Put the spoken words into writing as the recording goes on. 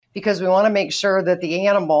because we want to make sure that the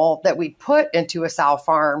animal that we put into a sow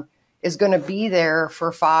farm is going to be there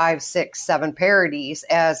for 5, 6, 7 parities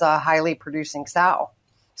as a highly producing sow.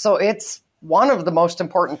 So it's one of the most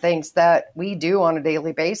important things that we do on a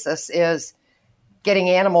daily basis is getting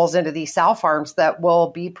animals into these sow farms that will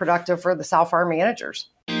be productive for the sow farm managers.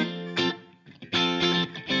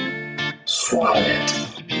 Swine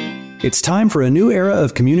it. It's time for a new era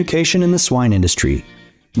of communication in the swine industry,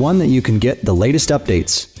 one that you can get the latest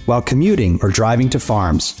updates while commuting or driving to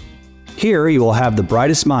farms. Here you will have the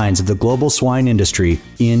brightest minds of the global swine industry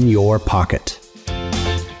in your pocket.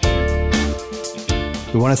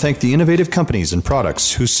 We want to thank the innovative companies and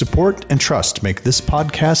products whose support and trust make this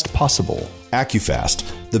podcast possible.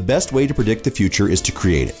 AccuFast. The best way to predict the future is to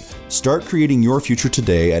create it. Start creating your future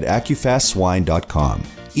today at AccuFastSwine.com.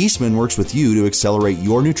 Eastman works with you to accelerate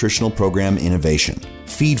your nutritional program innovation.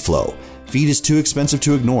 FeedFlow. Feed is too expensive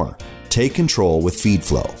to ignore. Take control with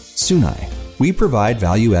FeedFlow. Sunai. We provide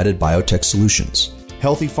value-added biotech solutions.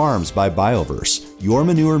 Healthy Farms by BioVerse. Your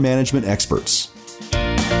manure management experts.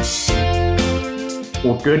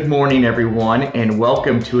 Well, good morning, everyone, and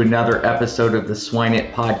welcome to another episode of the Swine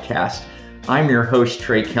It podcast. I'm your host,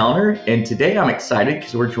 Trey Kellner, and today I'm excited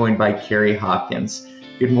because we're joined by Kerri Hopkins.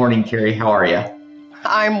 Good morning, Kerri. How are you?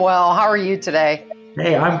 I'm well. How are you today?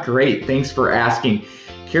 Hey, I'm great. Thanks for asking.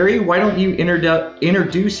 Kerri, why don't you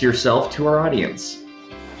introduce yourself to our audience?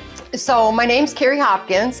 So my name's Kerri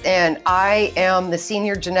Hopkins, and I am the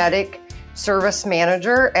Senior Genetic Service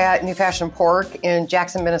Manager at New Fashion Pork in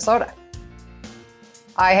Jackson, Minnesota.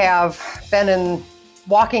 I have been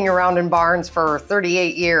walking around in barns for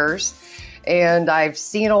 38 years, and I've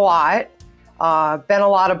seen a lot, been a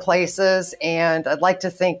lot of places, and I'd like to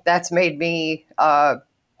think that's made me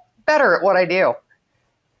better at what I do.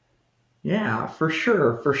 Yeah, for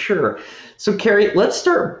sure. So, Kerri, let's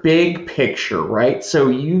start big picture, right? So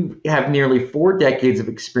you have nearly 4 decades of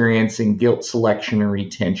experience in gilt selection and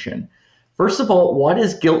retention. First of all, what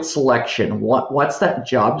is gilt selection? What's that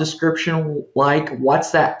job description like?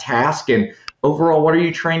 What's that task? And overall, what are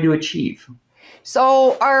you trying to achieve?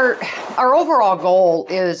 So our overall goal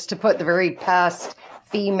is to put the very best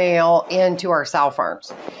female into our sow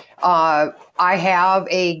farms. I have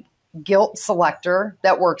a Gilt selector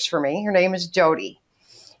that works for me. Her name is Jody.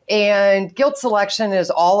 And Gilt selection is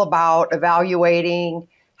all about evaluating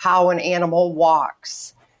how an animal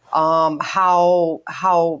walks,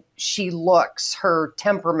 how she looks, her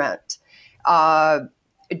temperament.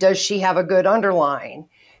 Does she have a good underline?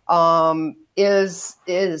 Is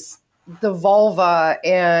the vulva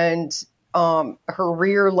and her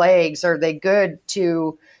rear legs, are they good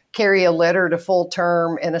to carry a litter to full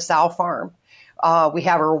term in a sow farm? We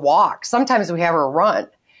have her walk. Sometimes we have her run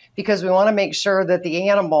because we want to make sure that the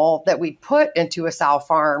animal that we put into a sow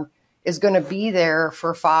farm is going to be there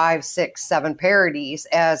for 5, 6, 7 parities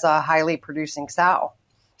as a highly producing sow.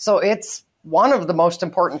 So it's one of the most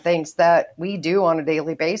important things that we do on a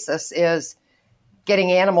daily basis is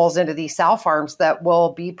getting animals into these sow farms that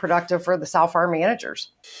will be productive for the sow farm managers.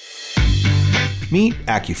 Meet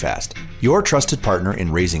AccuFast, your trusted partner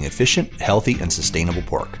in raising efficient, healthy, and sustainable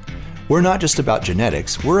pork. We're not just about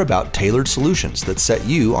genetics, we're about tailored solutions that set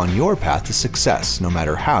you on your path to success, no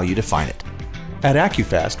matter how you define it. At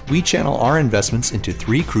AccuFast, we channel our investments into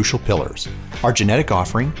 3 crucial pillars: our genetic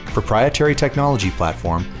offering, proprietary technology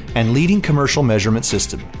platform, and leading commercial measurement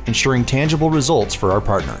system, ensuring tangible results for our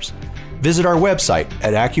partners. Visit our website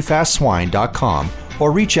at AccuFastSwine.com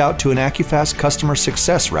or reach out to an AccuFast customer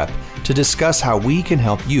success rep to discuss how we can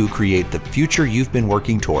help you create the future you've been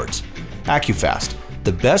working towards. AccuFast.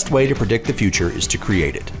 The best way to predict the future is to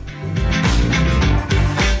create it.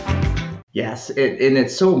 Yes, and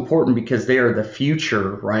it's so important because they are the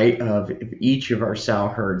future, right, of each of our sow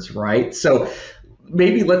herds, right? So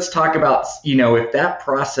maybe let's talk about, if that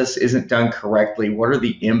process isn't done correctly, what are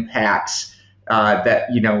the impacts that,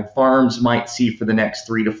 farms might see for the next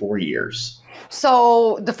 3 to 4 years?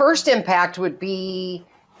 So the first impact would be,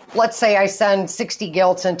 let's say I send 60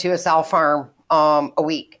 gilts into a sow farm a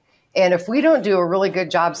week. And if we don't do a really good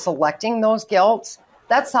job selecting those gilts,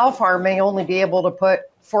 that sow farm may only be able to put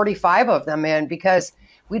 45 of them in because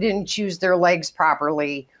we didn't choose their legs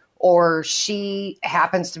properly, or she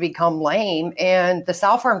happens to become lame and the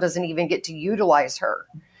sow farm doesn't even get to utilize her.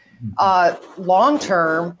 Long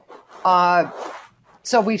term,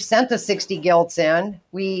 so we've sent the 60 gilts in.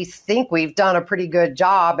 We think we've done a pretty good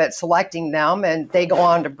job at selecting them and they go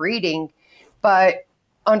on to breeding, but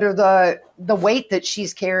under the weight that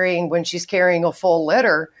she's carrying when she's carrying a full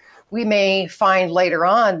litter, we may find later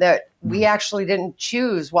on that we actually didn't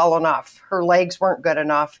choose well enough. Her legs weren't good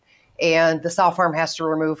enough, and the sow farm has to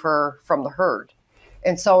remove her from the herd.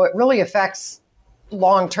 And so it really affects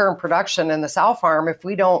long-term production in the sow farm if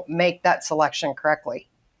we don't make that selection correctly.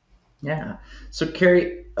 Yeah. So,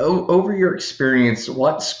 Kerri, over your experience,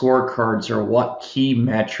 what scorecards or what key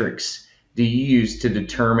metrics do you use to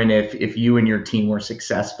determine if you and your team were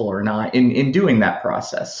successful or not in doing that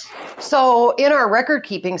process? So in our record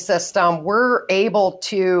keeping system, we're able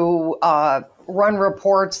to run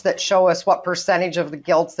reports that show us what percentage of the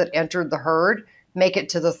gilts that entered the herd make it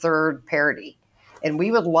to the third parity. And we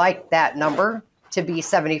would like that number to be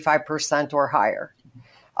 75% or higher.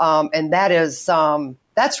 And that is,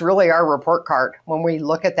 that's really our report card when we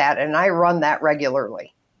look at that. And I run that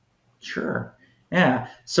regularly. Sure. Yeah.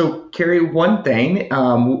 So, Kerri, one thing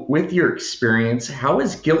with your experience, how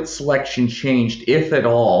has gilt selection changed, if at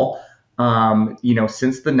all,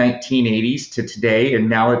 since the 1980s to today, and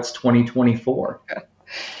now it's 2024?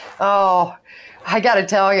 Oh, I got to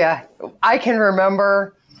tell you, I can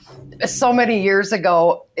remember so many years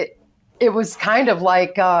ago, it was kind of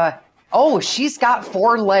like, oh, she's got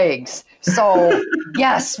 4 legs. So,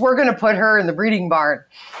 yes, we're going to put her in the breeding barn.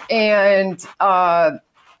 And I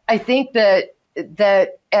think that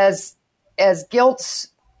as gilts,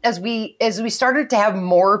 as we started to have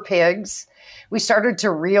more pigs, we started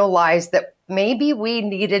to realize that maybe we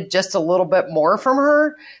needed just a little bit more from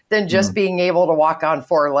her than just being able to walk on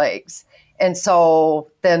 4 legs. And so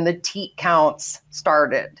then the teat counts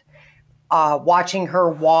started, watching her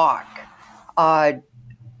walk,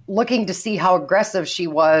 looking to see how aggressive she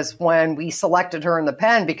was when we selected her in the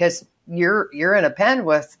pen, because you're in a pen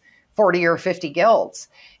with 40 or 50 gilts.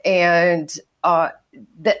 And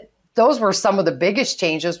those were some of the biggest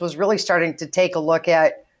changes, was really starting to take a look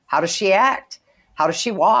at how does she act? How does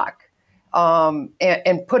she walk?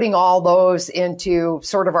 And putting all those into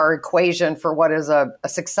sort of our equation for what is a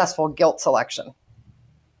successful gilt selection.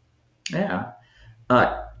 Yeah.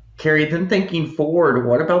 Kerri, then thinking forward,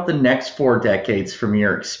 what about the next 4 decades from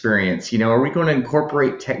your experience? Are we going to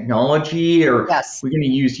incorporate technology, or yes, we're going to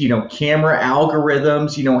use, camera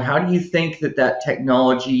algorithms? How do you think that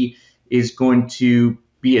technology is going to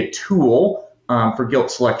be a tool for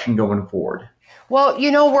gilt selection going forward? Well,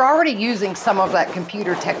 we're already using some of that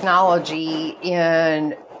computer technology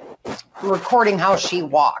in recording how she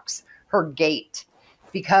walks, her gait,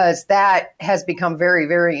 because that has become very,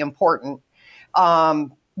 very important.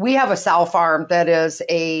 We have a sow farm that is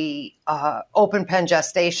a open pen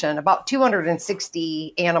gestation, about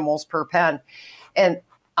 260 animals per pen. And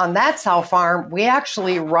on that sow farm, we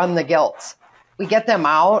actually run the gilts. We get them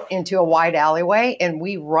out into a wide alleyway and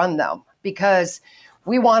we run them, because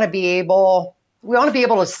we want to be able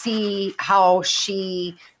to see how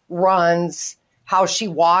she runs, how she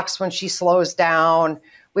walks when she slows down.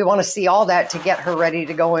 We want to see all that to get her ready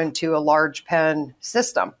to go into a large pen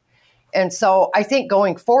system. And so I think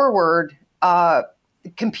going forward,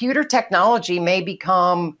 computer technology may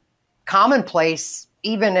become commonplace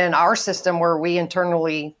even in our system where we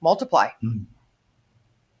internally multiply.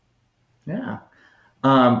 Yeah.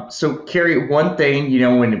 So, Kerri, one thing,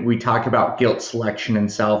 when we talk about gilt selection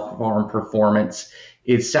and sow farm performance,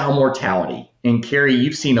 is sow mortality. And Kerri,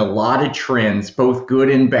 you've seen a lot of trends, both good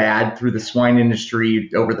and bad, through the swine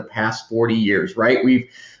industry over the past 40 years, right?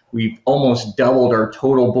 We've almost doubled our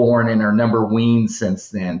total born and our number weaned since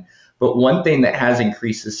then. But one thing that has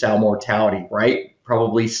increased is sow mortality, right?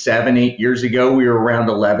 Probably 7-8 years ago, we were around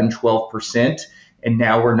 11-12%, and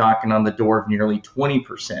now we're knocking on the door of nearly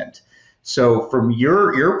 20%. So from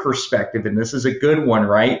your perspective, and this is a good one,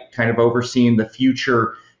 right? Kind of overseeing the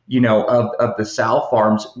future, of the sow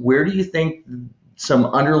farms, where do you think some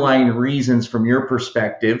underlying reasons from your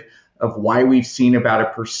perspective of why we've seen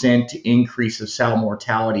about 1% increase of sow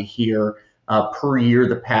mortality here per year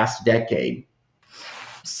the past decade?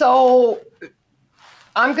 So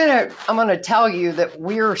I'm gonna tell you that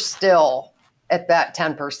we're still at that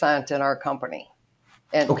 10% in our company.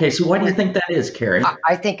 And okay, so why do you think that is, Kerri?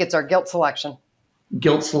 I think it's our gilt selection.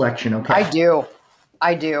 Gilt selection, okay. I do.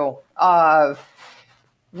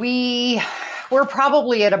 We're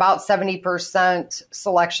probably at about 70%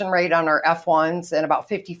 selection rate on our F1s and about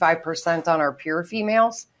 55% on our pure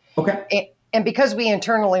females. Okay. And because we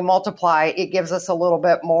internally multiply, it gives us a little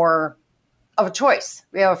bit more of a choice.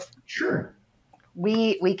 Sure.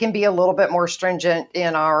 We can be a little bit more stringent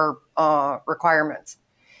in our requirements.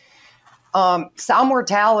 Sow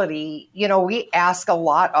mortality, we ask a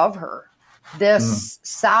lot of her. This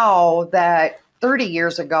sow that 30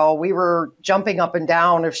 years ago we were jumping up and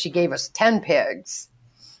down if she gave us 10 pigs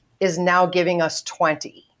is now giving us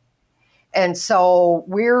 20. And so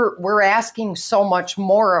we're asking so much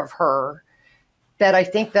more of her that I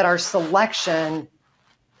think that our selection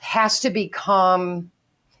has to become,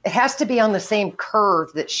 it has to be on the same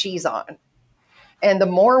curve that she's on. And the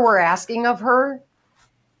more we're asking of her,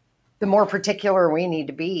 the more particular we need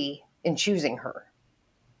to be in choosing her.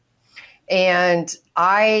 And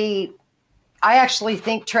I actually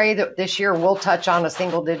think, Trey, that this year we'll touch on a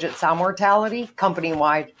single-digit sow mortality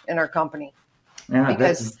company-wide in our company. Yeah,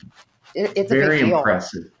 because it's a very big deal.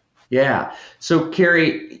 Impressive. Yeah. So,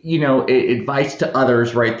 Kerri, advice to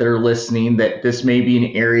others, right, that are listening, that this may be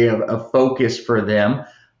an area of focus for them.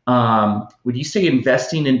 Would you say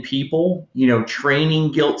investing in people,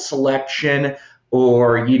 training, gilt selection,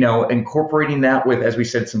 or, incorporating that with, as we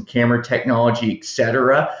said, some camera technology, et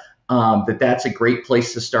cetera, that's a great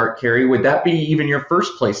place to start, Kerri? Would that be even your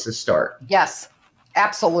first place to start? Yes,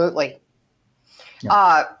 absolutely.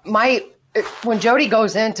 Yeah. When Jody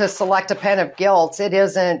goes in to select a pen of gilts, it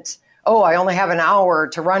isn't, I only have an hour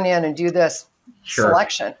to run in and do this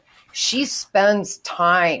selection. She spends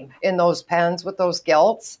time in those pens with those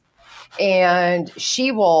gilts, and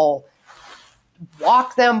she will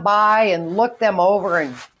walk them by and look them over,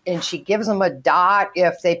 and she gives them a dot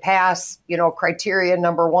if they pass, criteria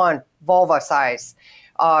number 1, vulva size,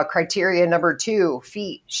 criteria number 2,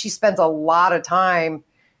 feet. She spends a lot of time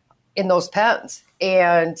in those pens,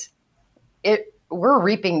 and we're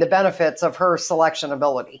reaping the benefits of her selection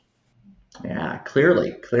ability. Yeah,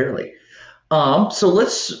 clearly. So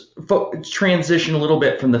let's transition a little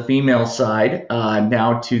bit from the female side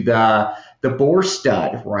now to the boar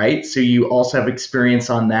stud, right? So you also have experience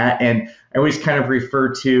on that. And I always kind of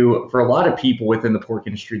refer to, for a lot of people within the pork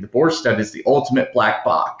industry, the boar stud is the ultimate black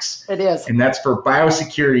box. It is. And that's for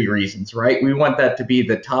biosecurity reasons, right? We want that to be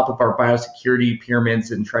the top of our biosecurity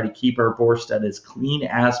pyramids and try to keep our boar stud as clean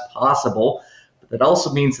as possible. But that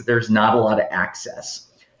also means that there's not a lot of access.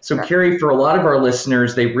 So, Kerri, for a lot of our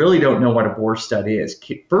listeners, they really don't know what a boar stud is.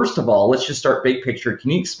 First of all, let's just start big picture.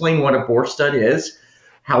 Can you explain what a boar stud is,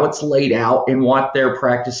 how it's laid out, and what their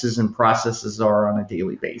practices and processes are on a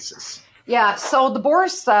daily basis? Yeah, so the boar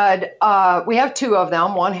stud, we have 2 of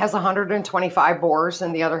them. One has 125 boars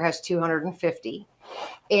and the other has 250.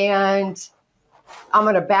 And I'm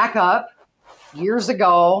going to back up. Years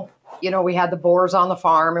ago, we had the boars on the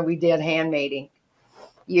farm and we did hand mating.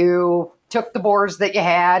 You took the boars that you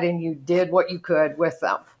had and you did what you could with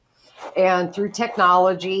them. And through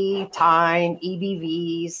technology, time,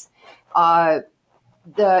 EBVs,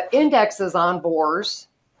 the indexes on boars,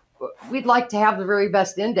 we'd like to have the very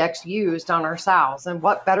best index used on our sows. And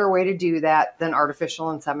what better way to do that than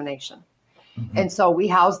artificial insemination? Mm-hmm. And so we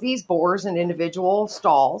house these boars in individual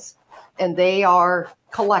stalls, and they are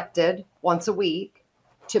collected once a week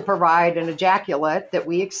to provide an ejaculate that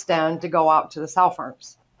we extend to go out to the sow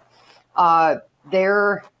farms.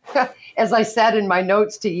 They're, as I said in my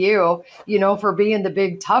notes to you, for being the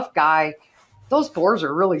big tough guy, those boars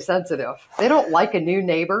are really sensitive. They don't like a new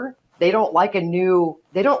neighbor. They don't like a new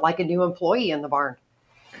employee in the barn.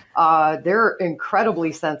 They're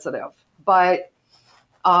incredibly sensitive. But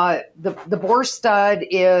the boar stud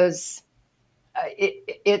is,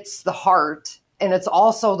 it's the heart, and it's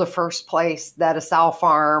also the first place that a sow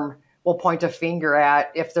farm will point a finger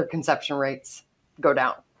at if their conception rates go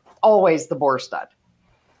down. Always the boar stud.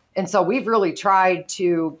 And so we've really tried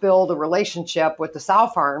to build a relationship with the sow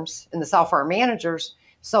farms and the sow farm managers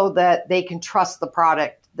so that they can trust the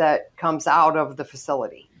product that comes out of the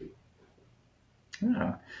facility.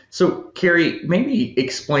 Yeah. So, Kerri, maybe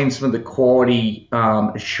explain some of the quality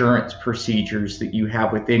assurance procedures that you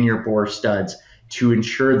have within your boar studs to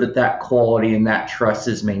ensure that quality and that trust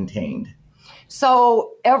is maintained.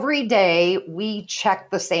 So every day we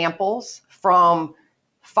check the samples from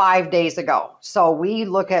 5 days ago. So we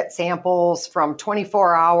look at samples from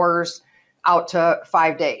 24 hours out to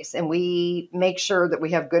 5 days, and we make sure that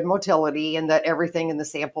we have good motility and that everything in the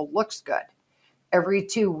sample looks good. Every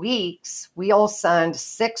 2 weeks, we'll send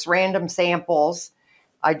 6 random samples.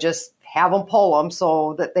 I just have them pull them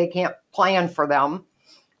so that they can't plan for them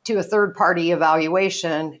to a third-party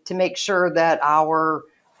evaluation to make sure that our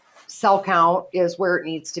cell count is where it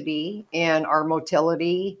needs to be and our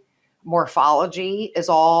motility, morphology is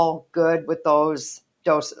all good with those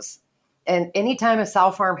doses. And anytime a sow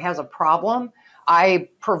farm has a problem, I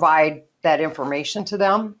provide that information to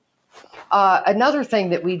them. Another thing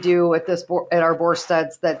that we do at our boar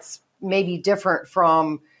studs that's maybe different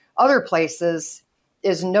from other places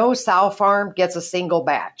is no sow farm gets a single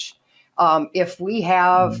batch. If we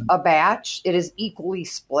have a batch, it is equally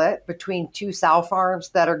split between 2 sow farms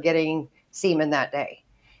that are getting semen that day.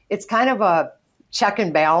 It's kind of a check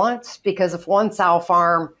and balance, because if one sow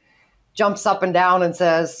farm jumps up and down and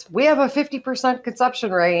says, we have a 50%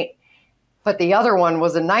 conception rate, but the other one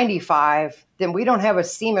was a 95, then we don't have a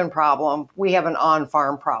semen problem. We have an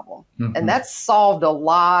on-farm problem. Mm-hmm. And that's solved a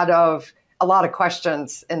lot of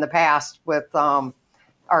questions in the past with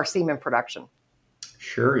our semen production.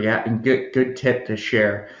 Sure. Yeah. And good tip to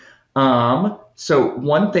share. So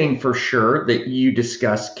one thing for sure that you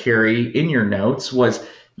discussed, Kerri, in your notes was,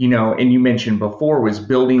 and you mentioned before, was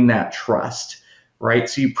building that trust, right?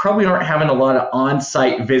 So you probably aren't having a lot of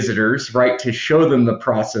on-site visitors, right, to show them the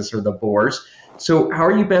process or the bores. So how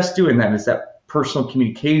are you best doing that? Is that personal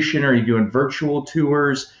communication? Are you doing virtual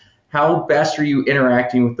tours? How best are you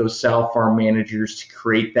interacting with those sow farm managers to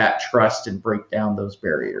create that trust and break down those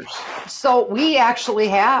barriers? So we actually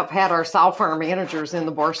have had our sow farm managers in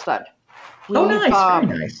the bore stud. Nice. Very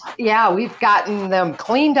nice. Yeah, we've gotten them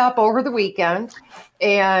cleaned up over the weekend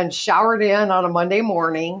and showered in on a Monday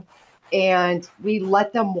morning. And we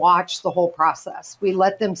let them watch the whole process. We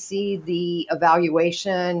let them see the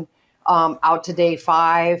evaluation out to day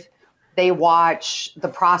 5. They watch the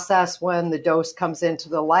process when the dose comes into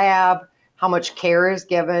the lab, how much care is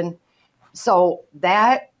given. So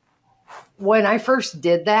that, when I first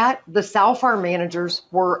did that, the sow farm managers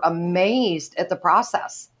were amazed at the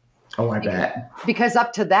process. Oh, I bet. Because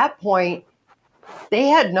up to that point, they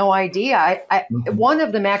had no idea. One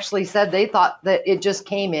of them actually said they thought that it just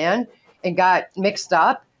came in and got mixed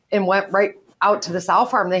up and went right out to the sow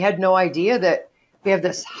farm. They had no idea that we have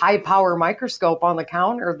this high power microscope on the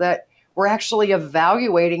counter that we're actually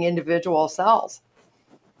evaluating individual cells.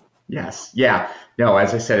 Yes. Yeah. No,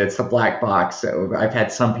 as I said, it's the black box. So I've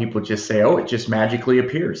had some people just say, oh, it just magically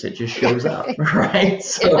appears. It just shows up, right?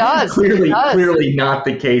 So it does. Clearly not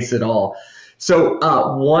the case at all. So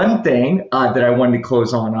one thing that I wanted to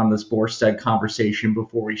close on this bore stud conversation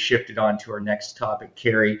before we shifted on to our next topic,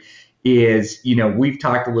 Kerri, is, we've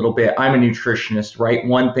talked a little bit. I'm a nutritionist, right?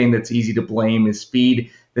 One thing that's easy to blame is feed.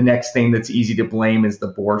 The next thing that's easy to blame is the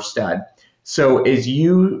bore stud. So as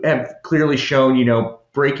you have clearly shown,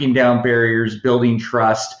 breaking down barriers, building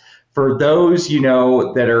trust, for those,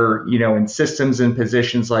 that are, in systems and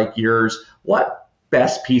positions like yours, what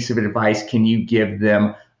best piece of advice can you give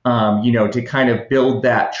them, to kind of build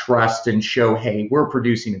that trust and show, hey, we're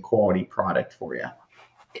producing a quality product for you?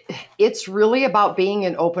 It's really about being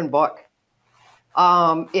an open book.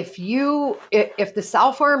 If the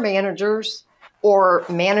sow farm managers or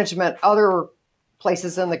management, other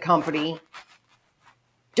places in the company,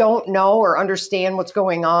 don't know or understand what's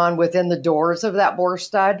going on within the doors of that bore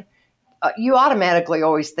stud, you automatically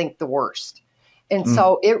always think the worst. And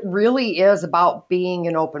so it really is about being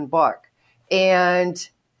an open book. And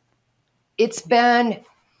it's been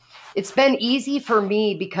easy for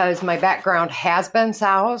me because my background has been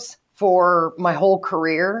sows for my whole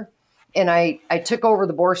career. And I took over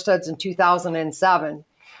the bore studs in 2007.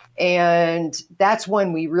 And that's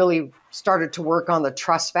when we really started to work on the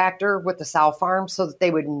trust factor with the sow farm so that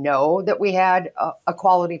they would know that we had a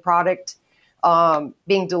quality product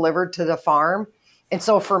being delivered to the farm. And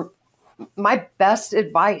so for my best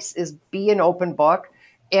advice is be an open book.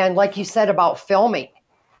 And like you said about filming,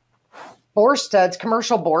 bore studs,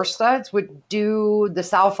 commercial bore studs would do the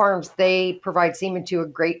sow farms they provide semen to a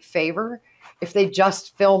great favor if they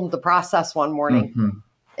just filmed the process one morning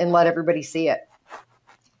and let everybody see it.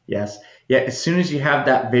 Yes. Yeah. As soon as you have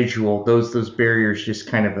that visual, those barriers just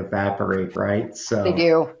kind of evaporate, right? So they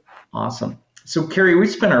do. Awesome. So Kerri, we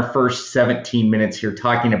spent our first 17 minutes here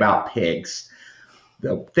talking about pigs.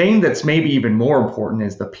 The thing that's maybe even more important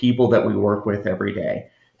is the people that we work with every day.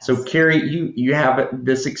 So Kerri, you have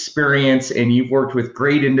this experience and you've worked with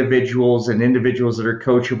great individuals and individuals that are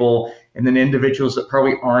coachable and then individuals that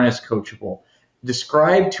probably aren't as coachable.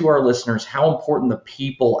 Describe to our listeners how important the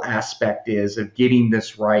people aspect is of getting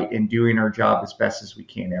this right and doing our job as best as we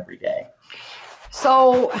can every day.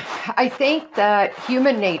 So I think that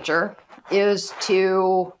human nature is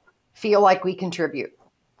to feel like we contribute.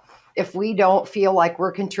 If we don't feel like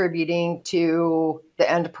we're contributing to the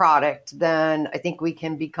end product, then I think we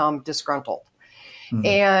can become disgruntled.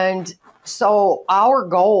 And so our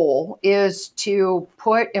goal is to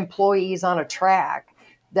put employees on a track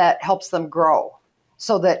that helps them grow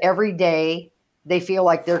so that every day they feel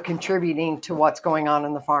like they're contributing to what's going on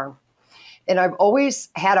in the farm. And I've always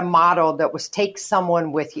had a motto that was take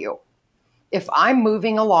someone with you. If I'm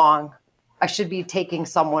moving along, I should be taking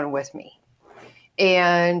someone with me.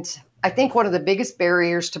 And I think one of the biggest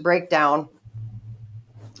barriers to break down,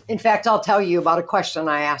 in fact, I'll tell you about a question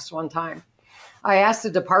I asked one time. I asked a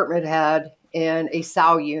department head in a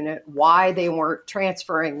sow unit why they weren't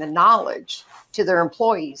transferring the knowledge to their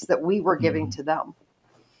employees that we were giving to them.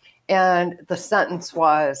 And the sentence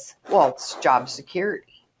was, well, it's job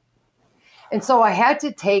security. And so I had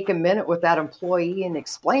to take a minute with that employee and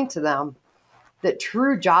explain to them that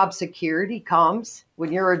true job security comes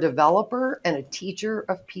when you're a developer and a teacher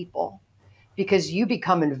of people, because you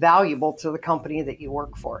become invaluable to the company that you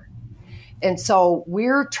work for. And so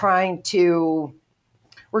we're trying to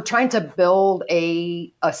build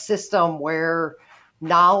a system where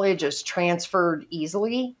knowledge is transferred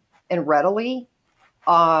easily and readily.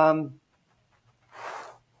 Your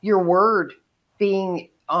word, being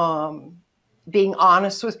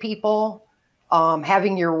honest with people,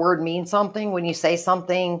 having your word mean something. When you say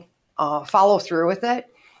something, follow through with it.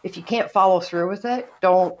 If you can't follow through with it,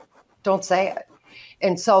 don't say it.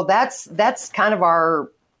 And so that's kind of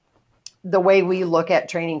the way we look at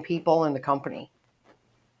training people in the company.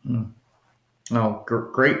 Oh,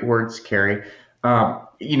 great words, Kerri.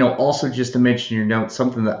 Also just to mention your notes,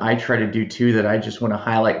 something that I try to do too, that I just want to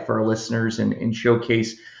highlight for our listeners and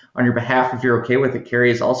showcase on your behalf, if you're okay with it,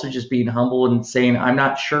 Kerri, is also just being humble and saying, I'm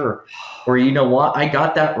not sure, or you know what, I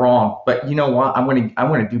got that wrong, but you know what, I want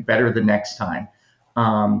to do better the next time.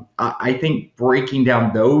 I think breaking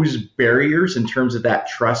down those barriers in terms of that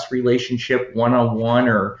trust relationship, one-on-one,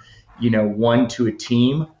 or one to a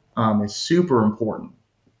team, is super important.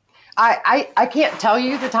 I can't tell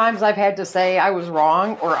you the times I've had to say I was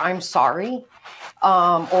wrong, or I'm sorry,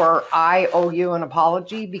 or I owe you an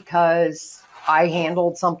apology because I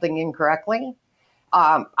handled something incorrectly.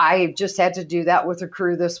 I just had to do that with a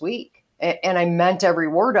crew this week, and I meant every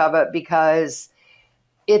word of it, because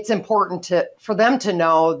it's important for them to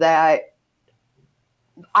know that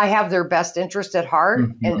I have their best interest at heart,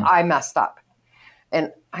 and I messed up.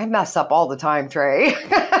 And I mess up all the time, Trey.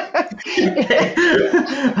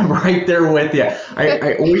 I'm right there with you.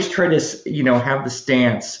 I always try to, have the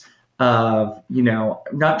stance of,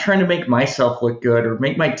 not trying to make myself look good or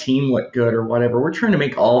make my team look good or whatever. We're trying to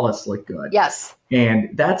make all of us look good. Yes.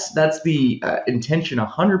 And that's the intention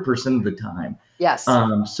 100% of the time. Yes.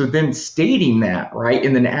 So then stating that, right,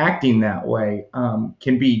 and then acting that way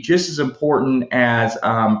can be just as important as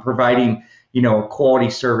providing, a quality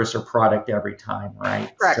service or product every time,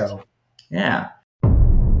 right? Correct. So, yeah.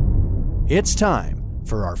 It's time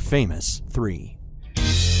for our famous three.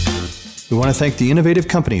 We want to thank the innovative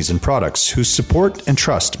companies and products whose support and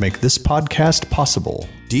trust make this podcast possible.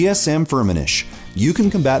 DSM Firmenich. You can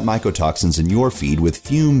combat mycotoxins in your feed with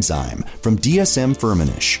Fumezyme from DSM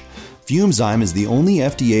Firmenich. Fumezyme is the only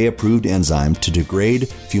FDA-approved enzyme to degrade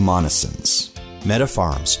fumonisins.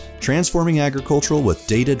 MetaFarms, transforming agricultural with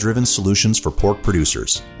data-driven solutions for pork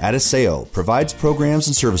producers. Adiseo provides programs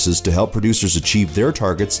and services to help producers achieve their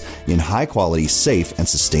targets in high-quality, safe, and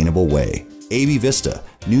sustainable way. AB Vista,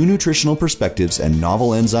 new nutritional perspectives and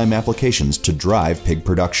novel enzyme applications to drive pig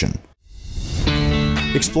production.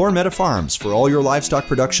 Explore MetaFarms for all your livestock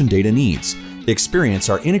production data needs. Experience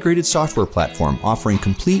our integrated software platform offering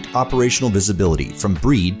complete operational visibility from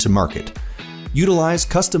breed to market. Utilize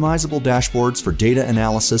customizable dashboards for data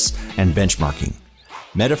analysis and benchmarking.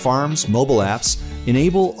 MetaFarms mobile apps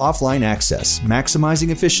enable offline access,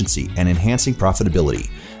 maximizing efficiency and enhancing profitability.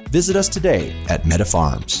 Visit us today at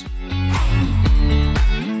MetaFarms.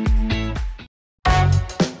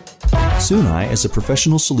 Sunai is a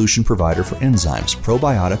professional solution provider for enzymes,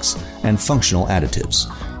 probiotics, and functional additives.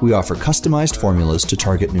 We offer customized formulas to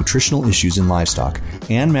target nutritional issues in livestock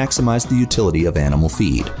and maximize the utility of animal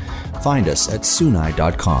feed. Find us at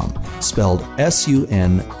sunai.com, spelled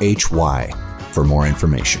SUNHY, for more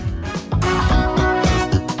information.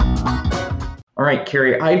 All right,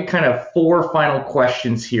 Kerri, I have kind of 4 final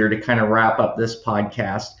questions here to kind of wrap up this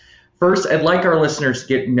podcast. First, I'd like our listeners to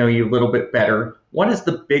get to know you a little bit better. What is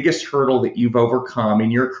the biggest hurdle that you've overcome in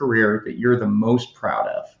your career that you're the most proud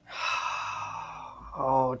of?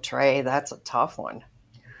 Oh, Trey, that's a tough one.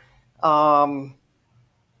 I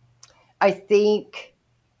think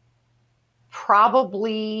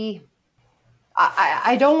probably,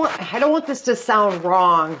 I don't want this to sound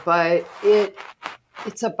wrong, but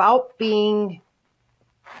it's about being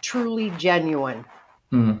truly genuine.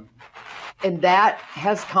 Mm. And that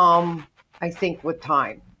has come, I think, with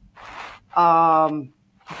time.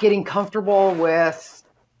 Getting comfortable with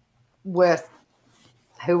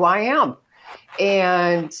who I am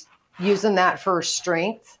and using that for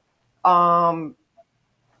strength.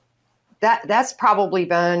 That's probably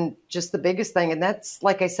been just the biggest thing. And that's,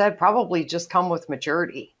 like I said, probably just come with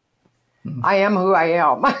maturity. Mm-hmm. I am who I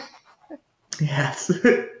am. Yes.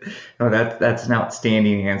 Oh, that's an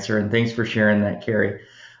outstanding answer. And thanks for sharing that, Kerri.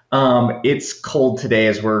 It's cold today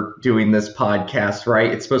as we're doing this podcast,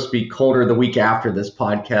 right? It's supposed to be colder the week after this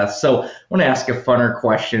podcast. So I want to ask a funner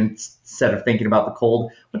question instead of thinking about the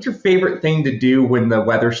cold. What's your favorite thing to do when the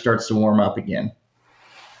weather starts to warm up again?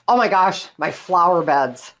 Oh my gosh, my flower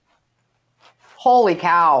beds. Holy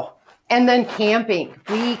cow. And then camping.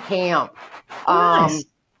 We camp. Nice.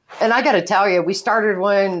 And I got to tell you, we started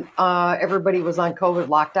when everybody was on COVID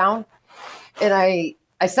lockdown. And I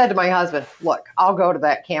said to my husband, look, I'll go to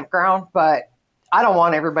that campground, but I don't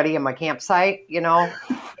want everybody in my campsite,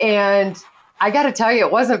 And I got to tell you,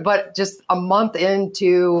 it wasn't but just a month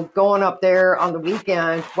into going up there on the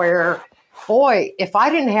weekend where, boy, if I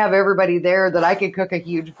didn't have everybody there that I could cook a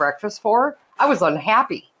huge breakfast for, I was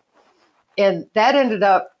unhappy. And that ended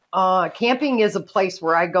up, camping is a place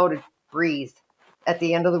where I go to breathe at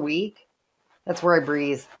the end of the week. That's where I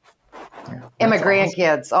breathe. Yeah, and my that's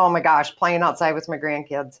grandkids. awesome. Oh my gosh, playing outside with my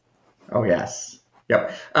grandkids. Oh, yes.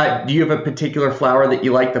 Yep. Do you have a particular flower that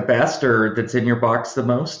you like the best or that's in your box the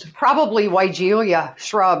most? Probably Weigelia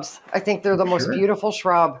shrubs. I think they're the most beautiful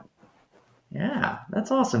shrub. Yeah, that's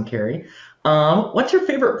awesome, Kerri. What's your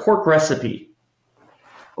favorite pork recipe?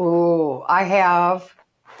 Oh, I have.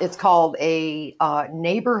 It's called a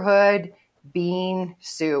neighborhood bean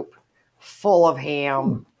soup full of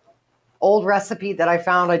ham. Old recipe that I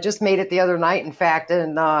found. I just made it the other night, in fact,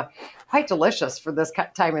 and quite delicious for this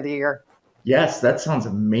time of the year. Yes, that sounds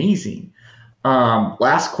amazing.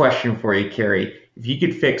 Last question for you, Kerri. If you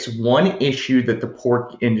could fix one issue that the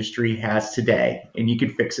pork industry has today and you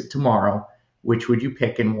could fix it tomorrow, which would you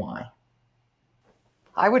pick and why?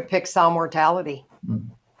 I would pick sow mortality.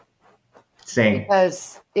 Same.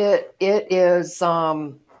 Because it is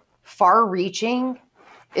far-reaching.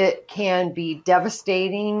 It can be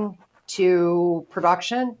devastating to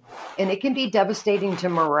production, and it can be devastating to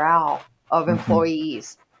morale of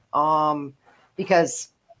employees. Because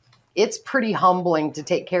it's pretty humbling to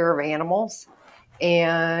take care of animals.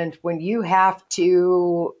 And when you have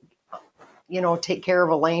to, take care of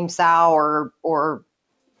a lame sow or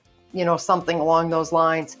something along those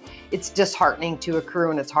lines, it's disheartening to a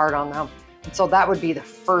crew and it's hard on them. And so that would be the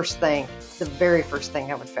very first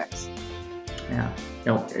thing I would fix. Yeah,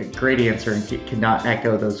 a great answer, and cannot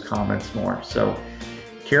echo those comments more. So,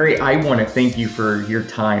 Kerri, I want to thank you for your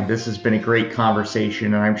time. This has been a great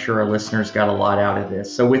conversation, and I'm sure our listeners got a lot out of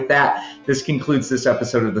this. So with that, this concludes this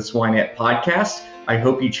episode of the Swinette Podcast. I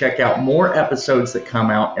hope you check out more episodes that come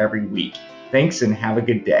out every week. Thanks, and have a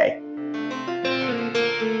good day.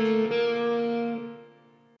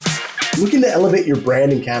 Looking to elevate your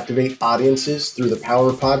brand and captivate audiences through the power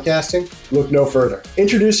of podcasting? Look no further.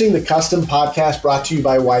 Introducing the Custom Podcast brought to you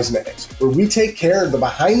by Wisenetics, where we take care of the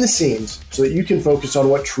behind the scenes so that you can focus on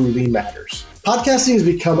what truly matters. Podcasting has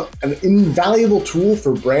become an invaluable tool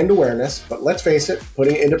for brand awareness, but let's face it,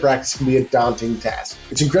 putting it into practice can be a daunting task.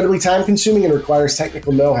 It's incredibly time-consuming and requires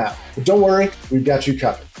technical know-how. But don't worry, we've got you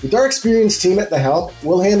covered. With our experienced team at the helm,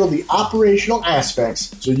 we'll handle the operational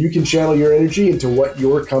aspects so you can channel your energy into what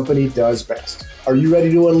your company does best. Are you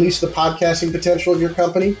ready to unleash the podcasting potential of your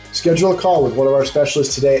company? Schedule a call with one of our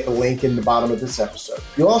specialists today at the link in the bottom of this episode.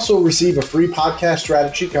 You'll also receive a free podcast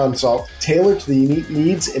strategy consult tailored to the unique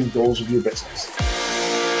needs and goals of your business.